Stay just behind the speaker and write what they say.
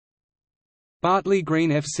Bartley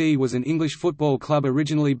Green F.C. was an English football club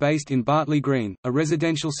originally based in Bartley Green, a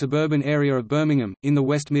residential suburban area of Birmingham, in the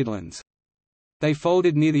West Midlands. They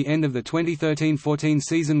folded near the end of the 2013–14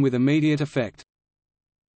 season with immediate effect.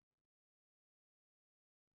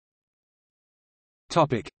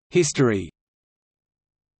 History.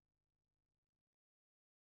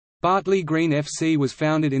 Bartley Green F.C. was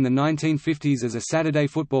founded in the 1950s as a Saturday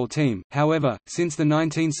football team, however, since the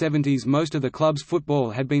 1970s most of the club's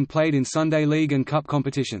football had been played in Sunday League and Cup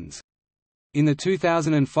competitions. In the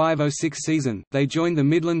 2005–06 season, they joined the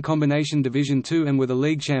Midland Combination Division Two and were the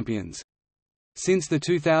league champions. Since the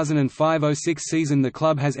 2005–06 season the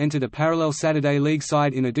club has entered a parallel Saturday League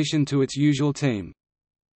side in addition to its usual team.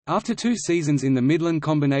 After 2 seasons in the Midland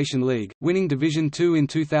Combination League, winning Division Two in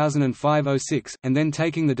 2005–06, and then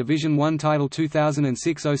taking the Division One title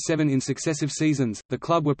 2006–07 in successive seasons, the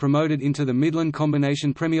club were promoted into the Midland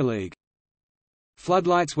Combination Premier League.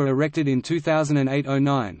 Floodlights were erected in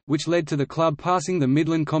 2008–09, which led to the club passing the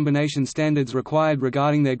Midland Combination standards required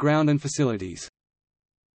regarding their ground and facilities.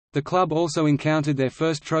 The club also encountered their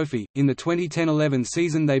first trophy. In the 2010–11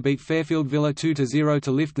 season they beat Fairfield Villa 2–0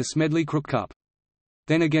 to lift the Smedley Crook Cup.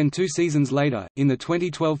 Then again 2 seasons later, in the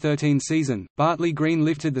 2012–13 season, Bartley Green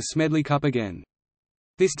lifted the Smedley Cup again.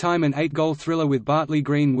 This time an 8-goal thriller with Bartley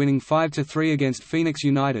Green winning 5–3 against Phoenix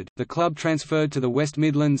United. The club transferred to the West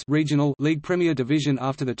Midlands Regional League Premier Division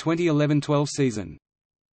after the 2011–12 season.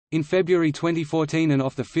 In February 2014 an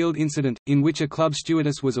off-the-field incident, in which a club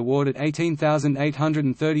stewardess was awarded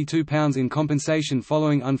 £18,832 in compensation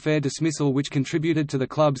following unfair dismissal which contributed to the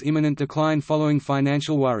club's imminent decline following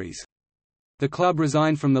financial worries. The club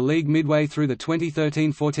resigned from the league midway through the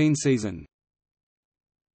 2013–14 season.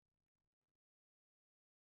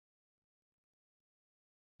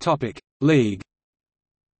 League.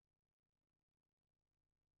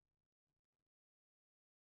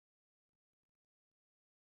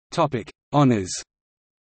 Honours.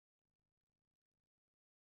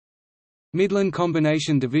 Midland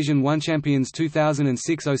Combination Division 1 Champions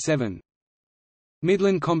 2006–07,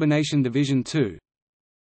 Midland Combination Division 2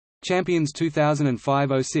 Champions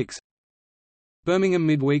 2005–06, Birmingham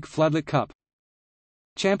Midweek Floodlit Cup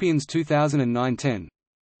Champions 2009–10,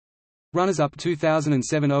 Runners-up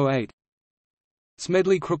 2007–08,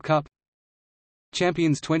 Smedley Crook Cup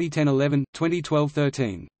Champions 2010–11,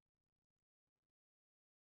 2012–13.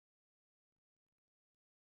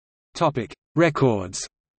 Records.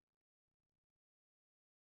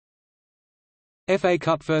 FA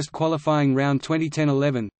Cup First Qualifying Round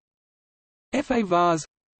 2010–11, FA Vase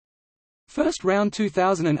First Round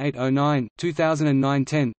 2008–09,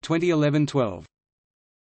 2009–10, 2011–12